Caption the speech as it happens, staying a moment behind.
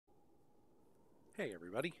Hey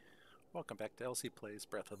everybody, welcome back to LC Plays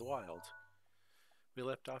Breath of the Wild. We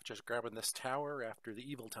left off just grabbing this tower after the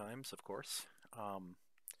evil times, of course. Um,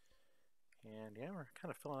 and yeah, we're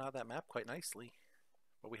kind of filling out that map quite nicely.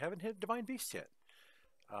 But we haven't hit Divine Beast yet.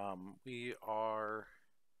 We are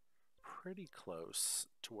pretty close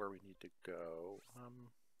to where we need to go. I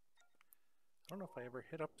don't know if I ever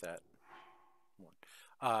hit up that one.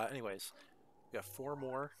 Anyways, we have four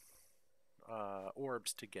more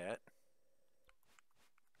orbs to get.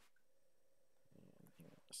 And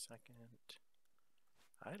hang on a second.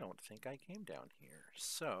 I don't think I came down here.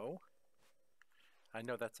 So, I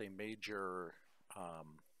know that's a major,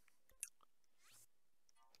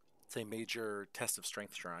 it's a major test of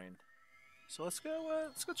strength shrine. So let's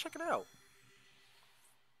go check it out.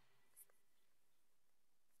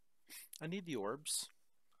 I need the orbs.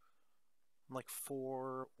 I'm like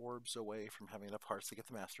 4 orbs away from having enough hearts to get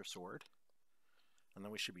the Master Sword. And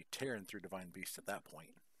then we should be tearing through Divine Beast at that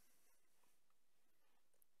point.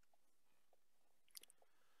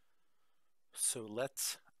 So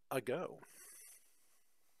let's go.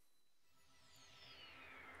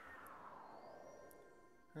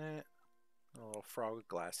 A little frog with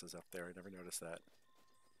glasses up there. I never noticed that.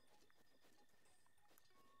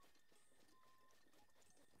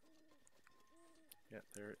 Yeah,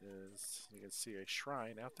 there is. You can see a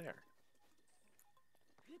shrine out there.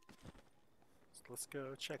 So let's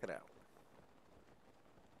go check it out.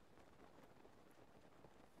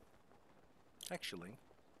 Actually,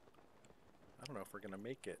 I don't know if we're going to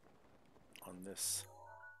make it on this.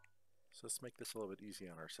 So let's make this a little bit easy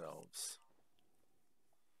on ourselves.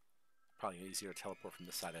 Probably easier to teleport from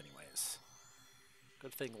this side anyways.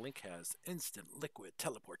 Good thing Link has instant liquid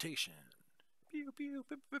teleportation. Pew pew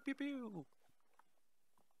pew pew pew pew.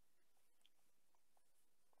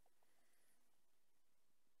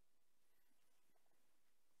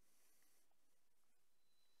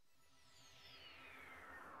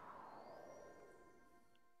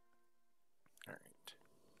 Alright.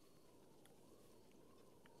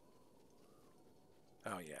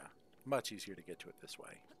 Oh yeah. Much easier to get to it this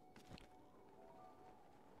way.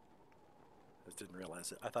 Just didn't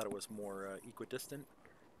realize it. I thought it was more equidistant.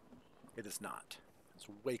 It is not. It's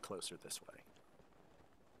way closer this way.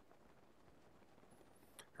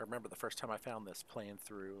 I remember the first time I found this playing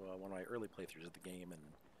through one of my early playthroughs of the game,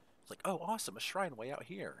 and it's like, oh, awesome, a shrine way out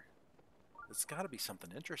here. It's got to be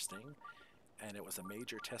something interesting. And it was a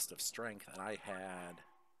major test of strength, and I had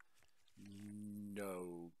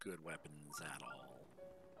no good weapons at all.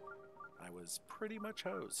 I was pretty much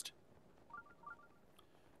hosed.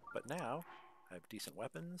 But now, I have decent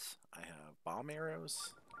weapons, I have bomb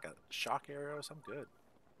arrows, I got shock arrows, I'm good.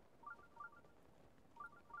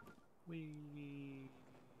 Whee!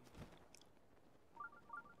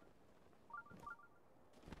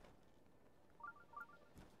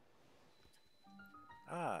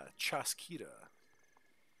 Ah, Chaskita.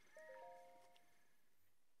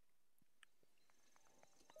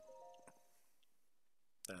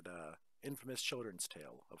 That infamous children's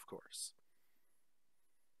tale, of course.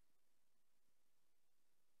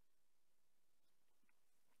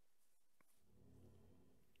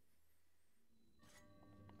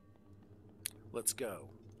 Let's go.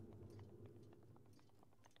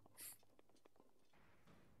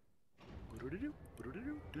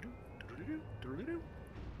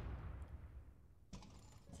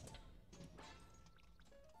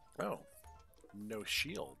 Oh, no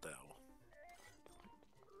shield though.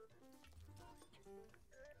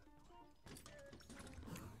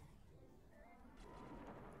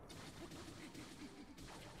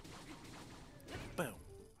 Boom.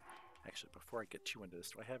 Actually, before I get too into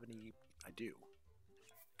this, do I have any? I do.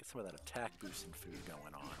 Get some of that attack boosting food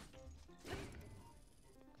going on.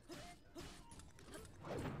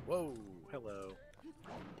 Whoa, hello.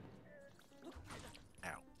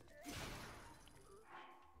 Ow.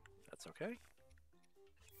 That's okay.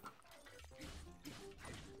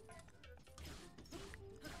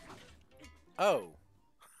 Oh.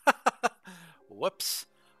 Whoops.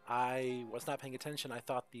 I was not paying attention. I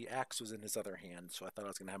thought the axe was in his other hand, so I thought I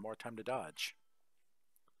was going to have more time to dodge.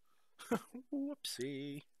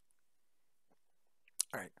 Whoopsie.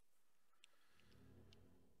 Alright.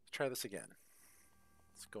 Let's try this again.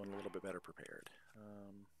 Let's go in a little bit better prepared.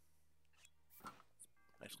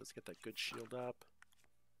 Actually, let's get that good shield up.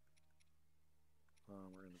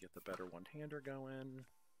 We're going to get the better one-hander going.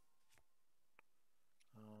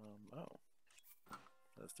 Oh.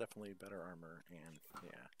 That's definitely better armor, and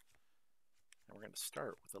yeah. And we're going to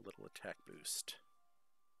start with a little attack boost.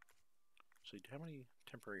 So, how many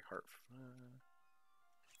temporary heart?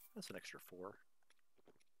 That's an extra 4.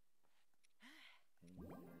 And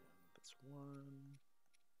that's That's one.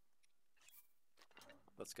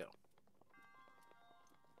 Let's go.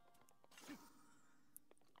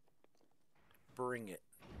 Bring it.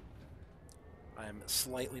 I'm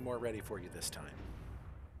slightly more ready for you this time.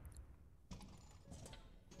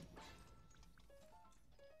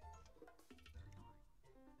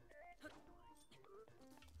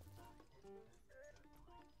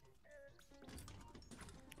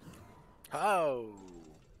 Oh!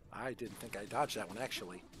 I didn't think I dodged that one,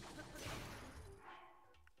 actually.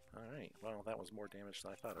 Alright, well, that was more damage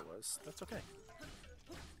than I thought it was. That's okay.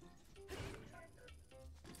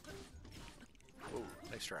 Oh,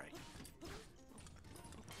 nice try.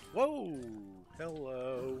 Whoa!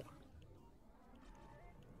 Hello!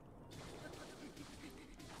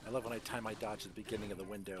 I love when I time my dodge at the beginning of the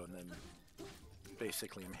window and then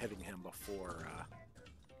basically I'm hitting him before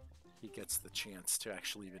he gets the chance to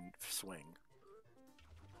actually even swing.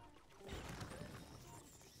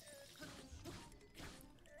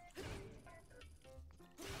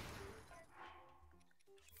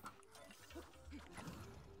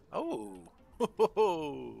 Oh! Ho, ho,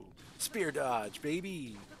 ho. Spear dodge,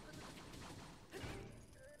 baby!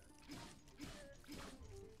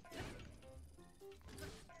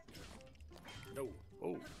 No.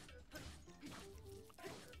 Oh. Are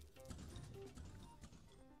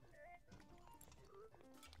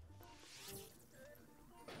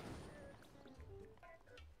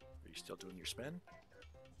you still doing your spin?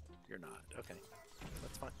 You're not. Okay.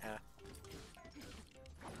 That's fine. Ah.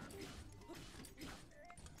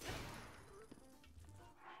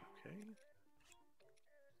 Okay.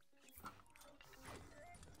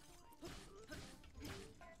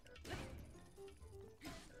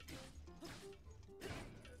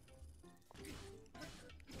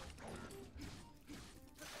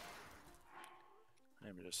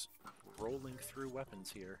 I'm just rolling through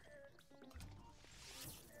weapons here.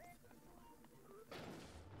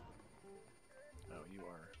 Oh, you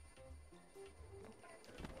are.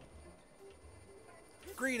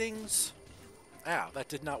 Greetings! Ow, that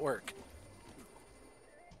did not work.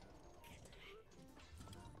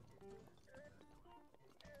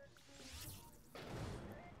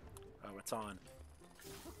 Oh, it's on.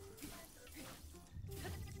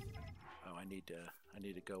 Oh, I need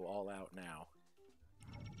to go all out now.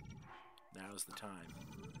 Now's the time.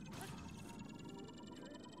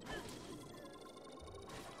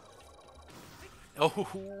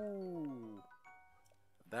 Oh,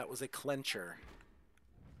 that was a clencher.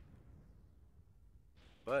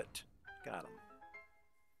 But got him.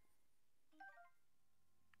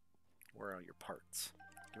 Where are all your parts?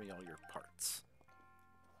 Give me all your parts.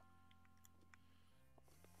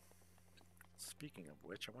 Speaking of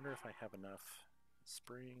which, I wonder if I have enough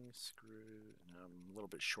springs, screw. No, I'm a little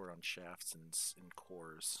bit short on shafts and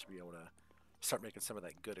cores to be able to start making some of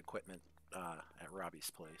that good equipment at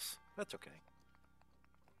Robbie's place. That's okay.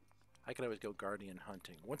 I could always go guardian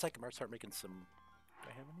hunting. Once I can start making some... Do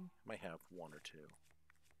I have any? I might have one or two.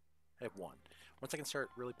 I have one. Once I can start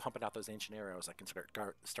really pumping out those ancient arrows, I can start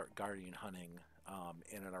guardian hunting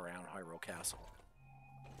in and around Hyrule Castle.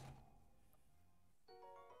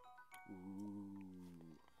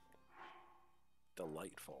 Ooh.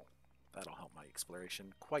 Delightful. That'll help my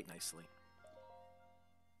exploration quite nicely.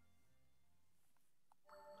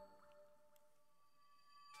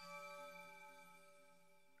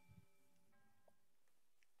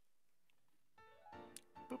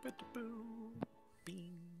 Boop-a-da-boo.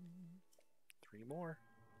 Bing. 3 more.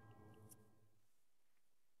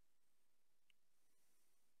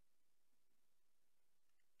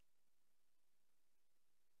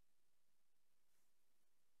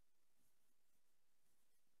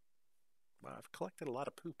 Wow, I've collected a lot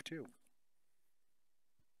of poop too.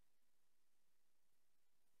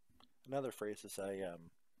 Another phrase is I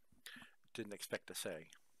didn't expect to say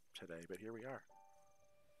today, but here we are.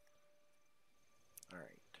 All right.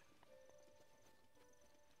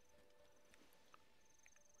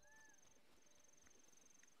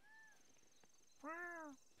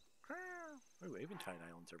 Ooh, Aventine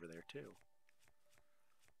Island's over there too.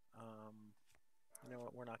 You know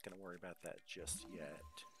what? We're not going to worry about that just yet.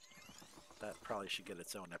 That probably should get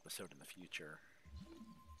its own episode in the future.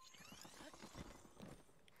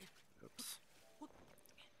 Oops.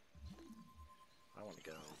 I want to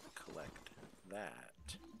go collect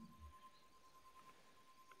that.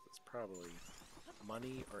 It's probably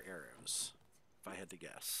money or arrows, if I had to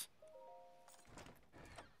guess.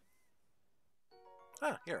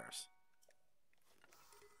 Ah, arrows.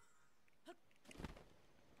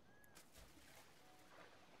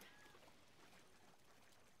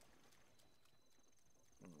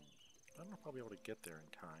 I don't know if I'll be able to get there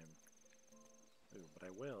in time. Ooh, but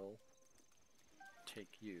I will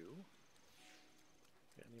take you.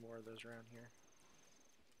 Got any more of those around here?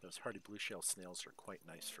 Those hardy blue shell snails are quite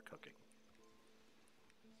nice for cooking.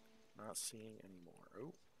 Not seeing any more.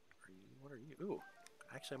 Oh, are you? What are you? Ooh,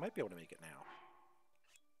 actually, I might be able to make it now.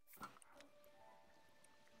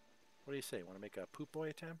 What do you say? Want to make a poop boy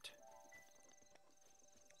attempt?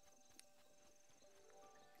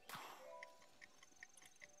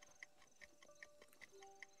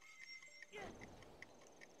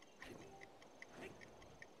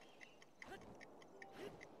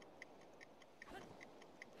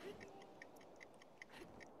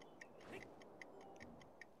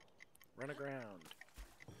 Run aground.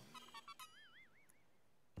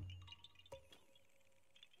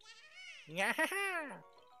 Yeah.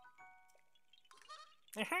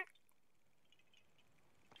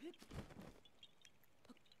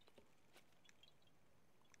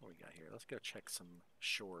 What we got here? Let's go check some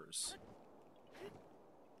shores.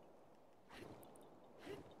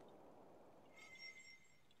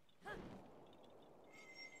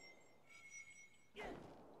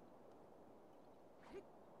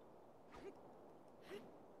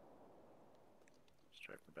 Let's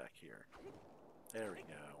try from back here. There we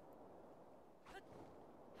go.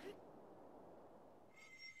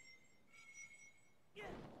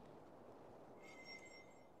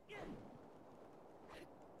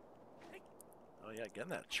 Oh yeah, getting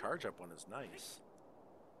that charge up one is nice.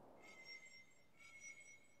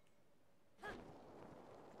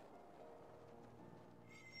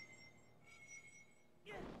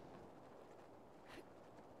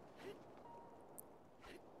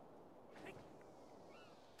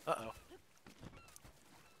 Uh-oh.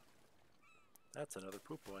 That's another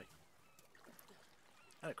poop boy.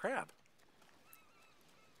 And a crab.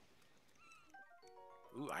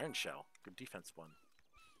 Ooh, iron shell. Good defense one.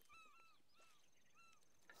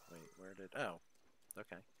 Wait, where did... Oh,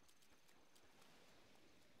 okay.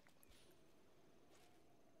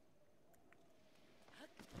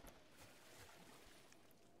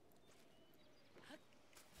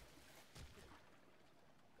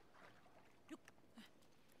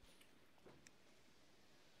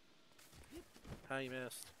 How you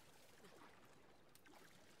missed?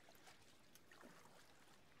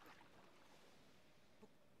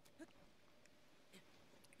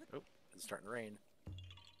 Oh, it's starting to rain.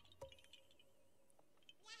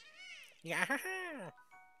 Yeah. So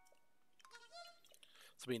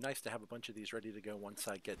it'd be nice to have a bunch of these ready to go once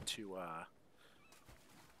I get to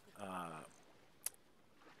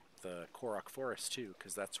the Korok Forest too,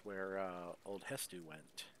 because that's where old Hestu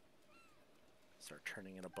went. Start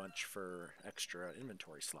turning in a bunch for extra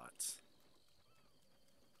inventory slots.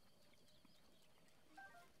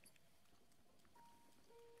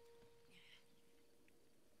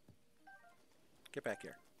 Get back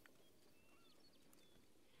here.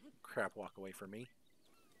 Crap, walk away from me.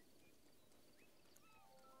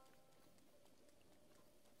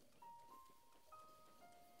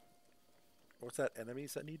 What's that?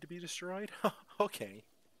 Enemies that need to be destroyed? Okay.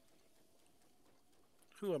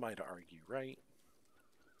 Who am I to argue, right?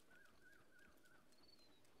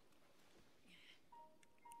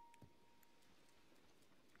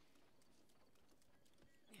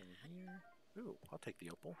 In here. Ooh, I'll take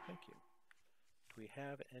the opal. Thank you. Do we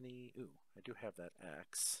have any... Ooh, I do have that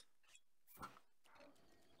axe.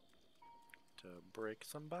 To break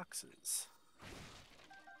some boxes.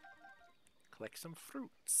 Collect some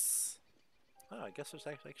fruits. Oh, I guess there's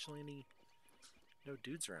actually no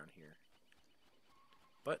dudes around here.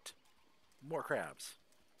 But, more crabs.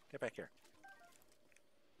 Get back here.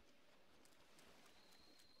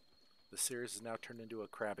 The series is now turned into a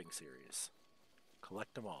crabbing series.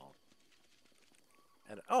 Collect them all.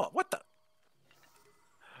 And, oh, what the?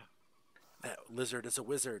 That lizard is a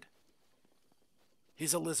wizard.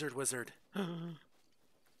 He's a lizard wizard. Okay.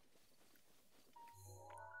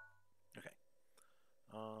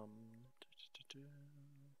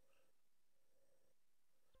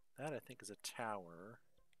 That I think is a tower.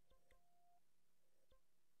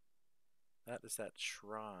 That is that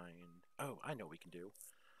shrine. Oh, I know what we can do.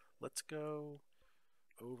 Let's go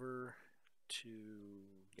over to,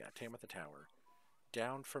 yeah, Tamatha Tower.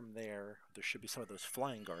 Down from there, there should be some of those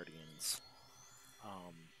flying guardians.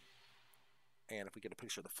 And if we get a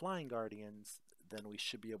picture of the flying guardians, then we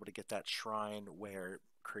should be able to get that shrine where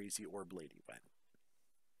Crazy Orb Lady went.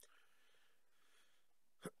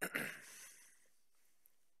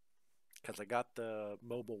 Because I got the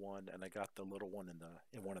mobile one and I got the little one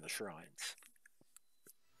in one of the shrines.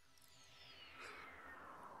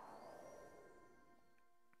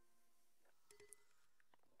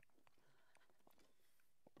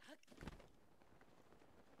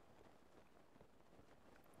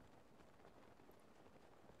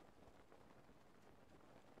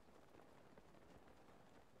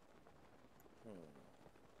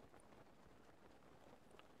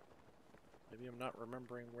 am not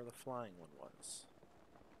remembering where the flying one was.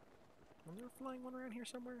 Wasn't there a flying one around here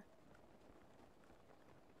somewhere?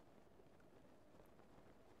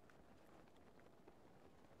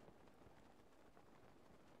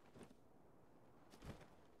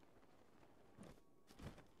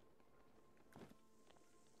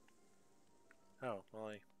 Oh, well,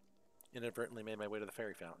 I inadvertently made my way to the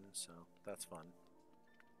fairy fountain, so that's fun.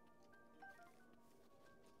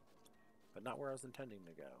 But not where I was intending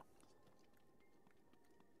to go.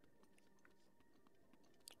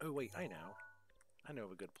 Oh, wait, I know. I know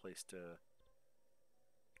of a good place to...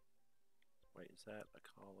 Wait, is that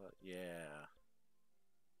Akkala? Yeah.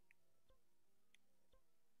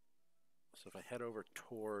 So if I head over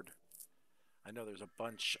toward... I know there's a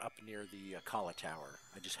bunch up near the Akkala Tower.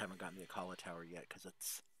 I just haven't gotten the Akkala Tower yet because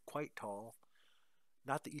it's quite tall.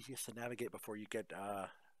 Not the easiest to navigate before you get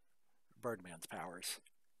Birdman's powers.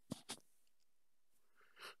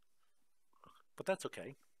 But that's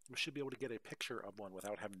okay. We should be able to get a picture of one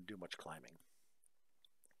without having to do much climbing.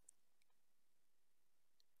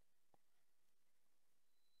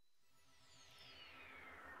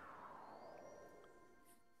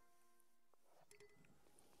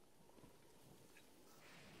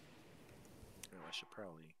 Oh, I should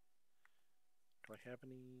probably... Do I have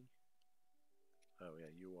any... Oh yeah,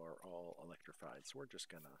 you are all electrified, so we're just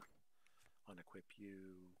gonna unequip you.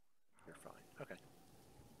 You're fine. Okay.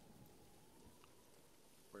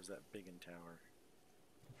 Where's that biggin tower?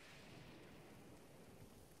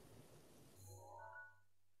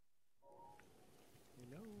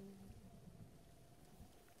 No.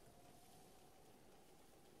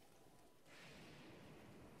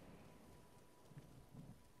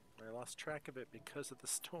 I lost track of it because of the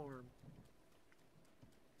storm.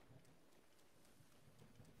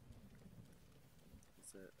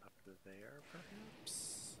 Is it up to there,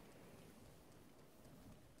 perhaps?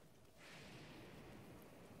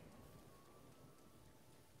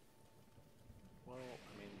 Well,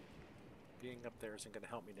 I mean, being up there isn't going to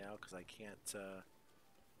help me now because I can't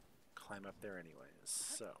climb up there anyways,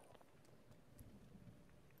 so.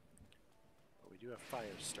 But we do have fire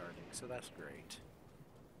starting, so that's great.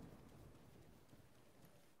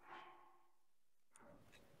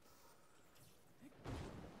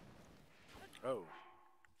 Oh,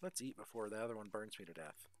 let's eat before the other one burns me to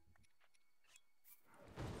death.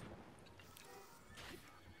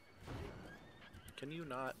 Can you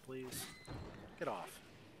not, please? Get off.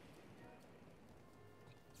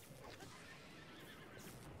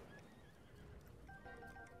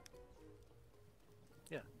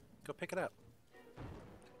 Yeah, go pick it up.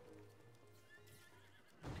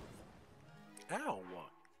 Ow!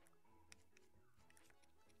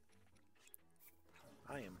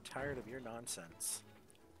 I am tired of your nonsense.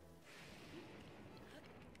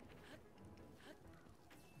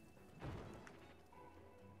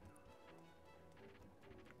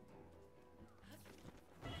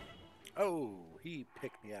 Oh, he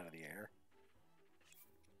picked me out of the air.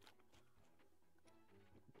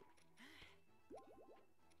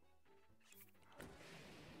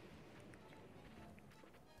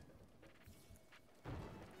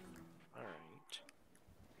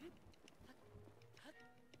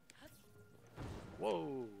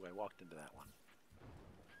 Whoa, I walked into that one.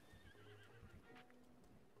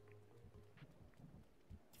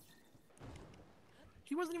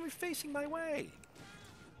 He wasn't even facing my way.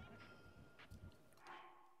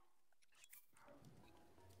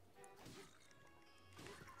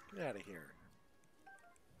 Get out of here.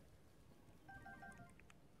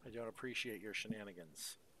 I don't appreciate your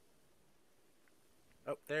shenanigans.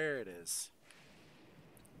 Oh, there it is.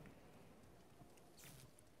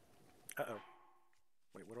 Uh-oh.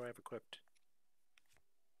 Wait, what do I have equipped?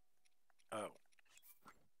 Oh.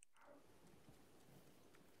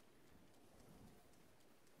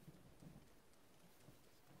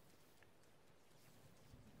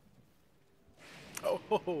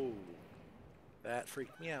 Oh, that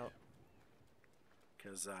freaked me out.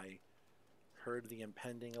 Because I heard the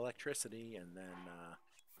impending electricity and then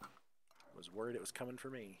was worried it was coming for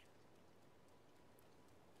me.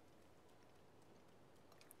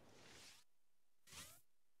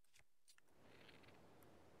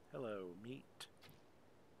 Hello, meat.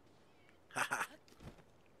 Haha.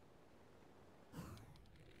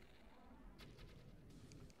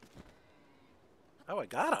 Oh, I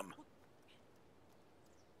got him.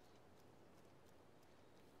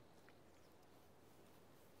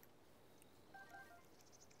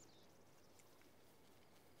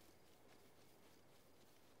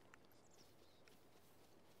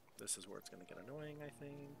 This is where it's going to get annoying, I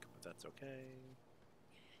think, but that's okay.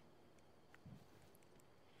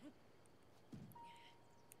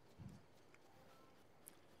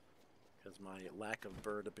 because my lack of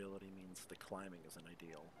bird ability means the climbing isn't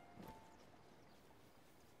ideal.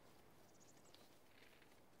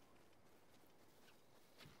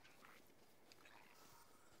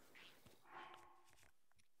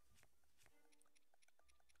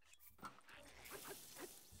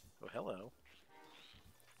 Oh, hello.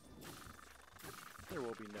 There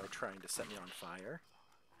will be no trying to set me on fire.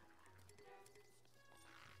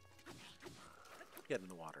 Get in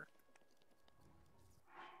the water.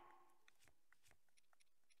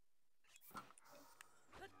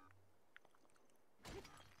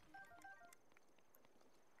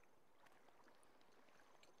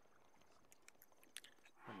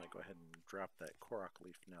 I'm going to go ahead and drop that Korok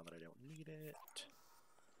leaf now that I don't need it.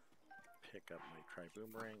 Pick up my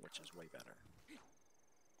Tri-Boomerang, which is way better.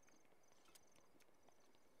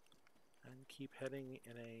 And keep heading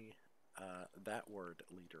in a that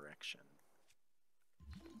wordly direction.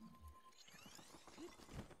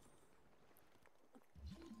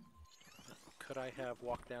 Could I have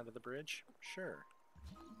walked down to the bridge? Sure.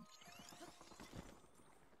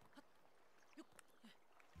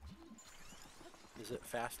 Is it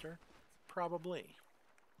faster? Probably.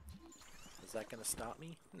 Is that going to stop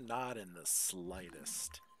me? Not in the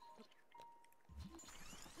slightest.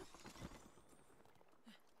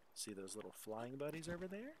 See those little flying buddies over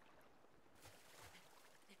there?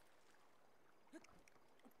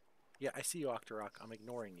 Yeah, I see you, Octorok. I'm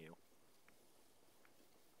ignoring you.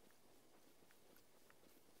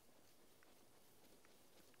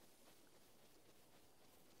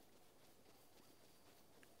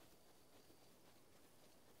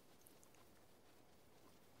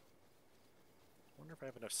 I wonder if I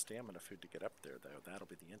have enough stamina food to get up there, though. That'll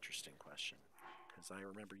be the interesting question. Because I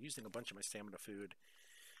remember using a bunch of my stamina food.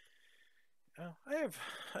 Oh, I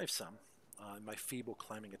have some. My feeble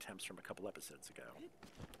climbing attempts from a couple episodes ago.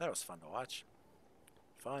 That was fun to watch.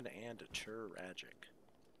 Fun and tragic.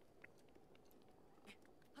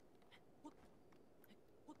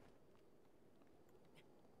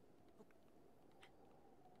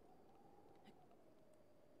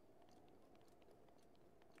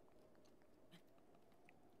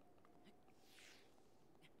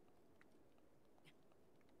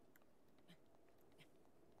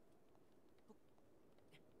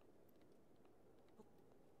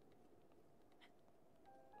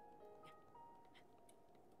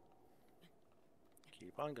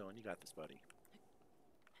 Keep on going. You got this, buddy.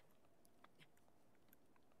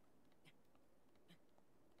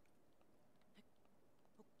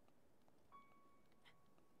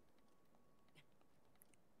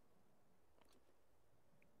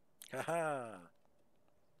 Haha!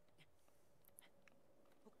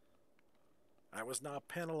 I was not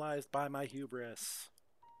penalized by my hubris.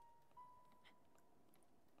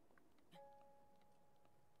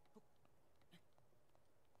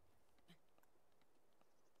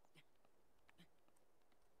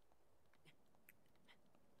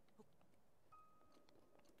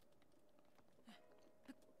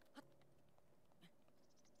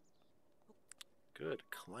 Good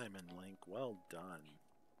climbing, Link. Well done.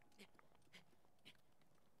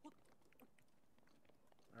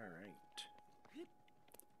 Alright.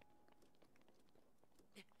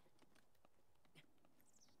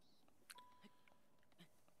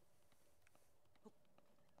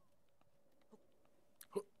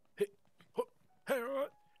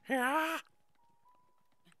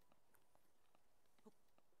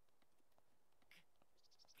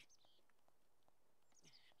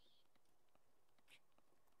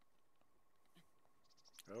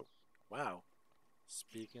 Oh, wow.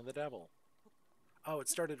 Speaking of the devil. Oh, it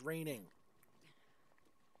started raining.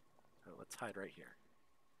 Oh, let's hide right here.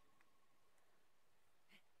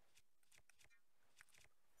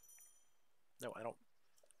 No, I don't.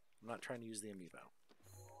 I'm not trying to use the amiibo.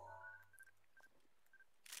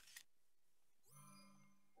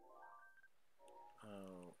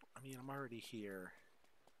 Oh, I mean, I'm already here.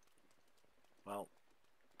 Well,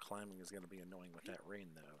 climbing is going to be annoying with that rain,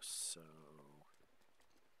 though, so...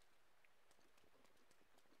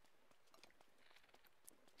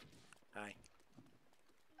 Hi.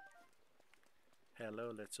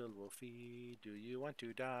 Hello, little wolfie. Do you want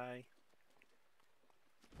to die?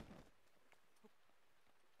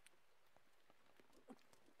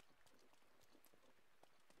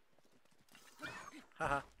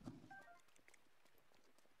 Haha.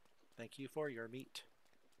 Thank you for your meat.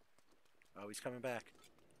 Oh, he's coming back.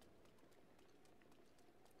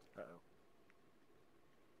 Uh-oh.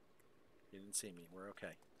 He didn't see me. We're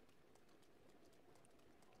okay.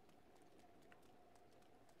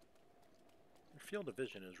 Your field of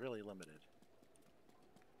vision is really limited.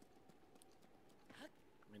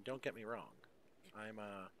 I mean, don't get me wrong. I'm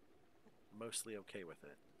mostly okay with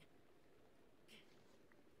it.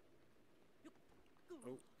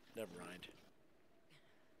 Oh, never mind.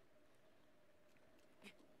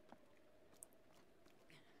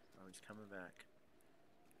 Oh, he's coming back.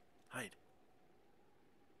 Hide.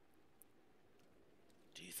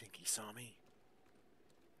 Do you think he saw me?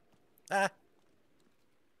 Ah!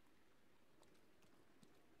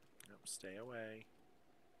 Nope, stay away.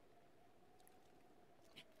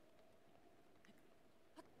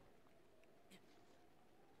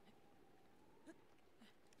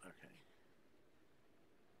 Okay.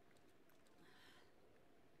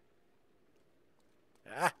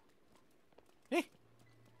 Ah! Eh!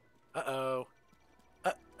 Uh-oh.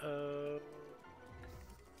 Uh-oh.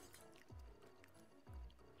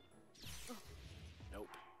 Nope.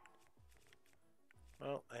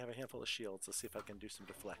 Well, I have a handful of shields. Let's see if I can do some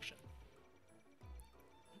deflection.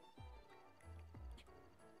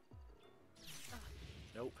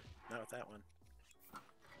 Nope, not with that one.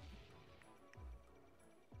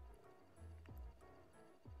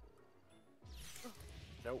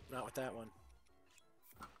 Nope, not with that one.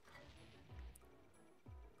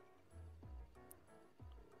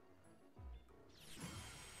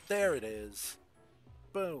 There it is.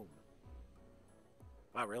 Boom.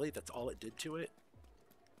 Wow, really? That's all it did to it?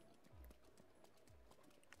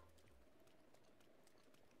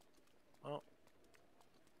 Well,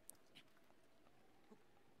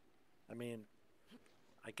 I mean,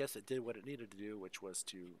 I guess it did what it needed to do, which was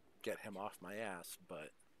to get him off my ass,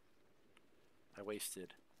 but I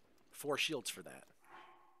wasted 4 shields for that.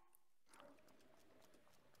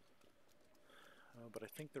 Oh, but I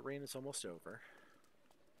think the rain is almost over.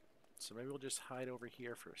 So maybe we'll just hide over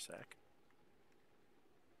here for a sec.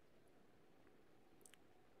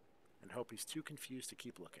 And hope he's too confused to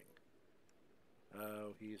keep looking.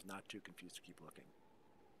 Oh, he's not too confused to keep looking.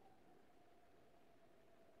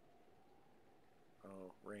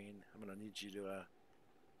 Oh, Rain, I'm going to need you to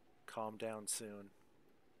calm down soon.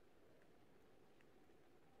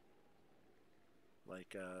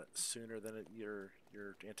 Like, sooner than you're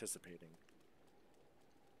anticipating.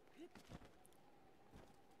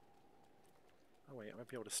 Oh wait, I might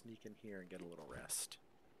be able to sneak in here and get a little rest.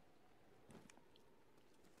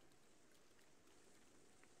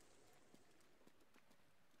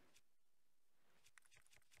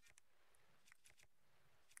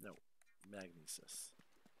 No, magnesis.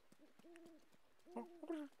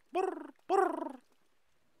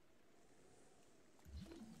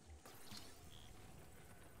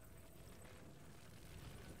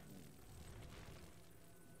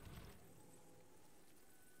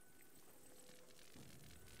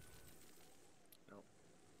 Nope,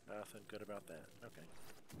 nothing good about that. Okay.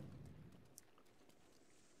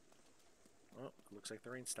 Well, looks like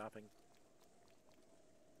the rain's stopping.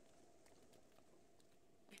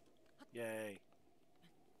 Yay.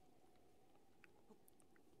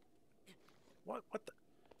 What the?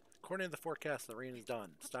 According to the forecast, the rain is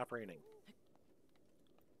done. Stop raining.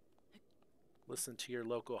 Listen to your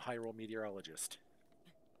local Hyrule meteorologist.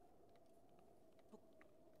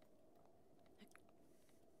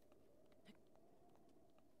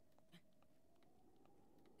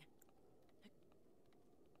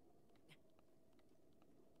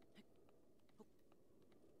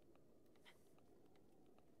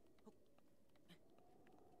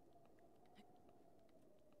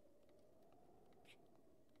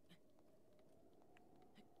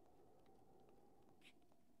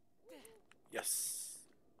 Yes.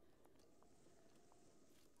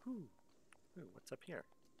 Ooh, what's up here?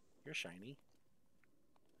 You're shiny.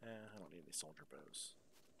 I don't need any soldier bows.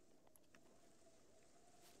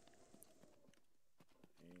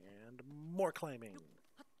 And more climbing.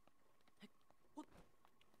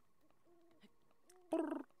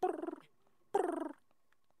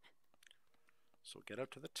 So we'll get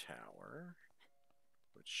up to the tower,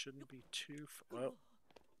 which shouldn't be too far. Oh.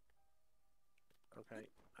 Okay,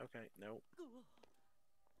 okay, no.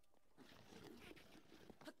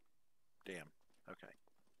 Damn, okay.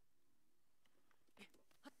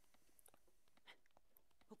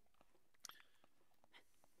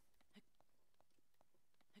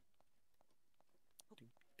 Ding,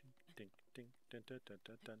 ding, ding, dun, dun,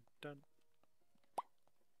 dun, dun, dun.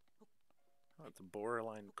 Oh, it's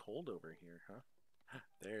borderline cold over here, huh?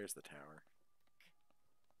 There's the tower.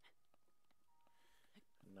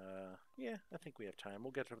 And, yeah, I think we have time.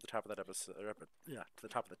 We'll get to the top of that episode. Yeah, to the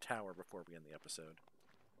top of the tower before we end the episode.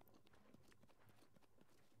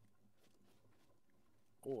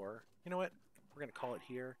 Or, you know what? We're going to call it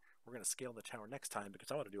here. We're going to scale the tower next time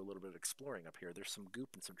because I want to do a little bit of exploring up here. There's some goop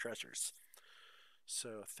and some treasures.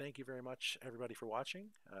 So thank you very much, everybody, for watching.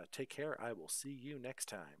 Take care. I will see you next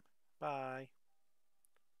time. Bye.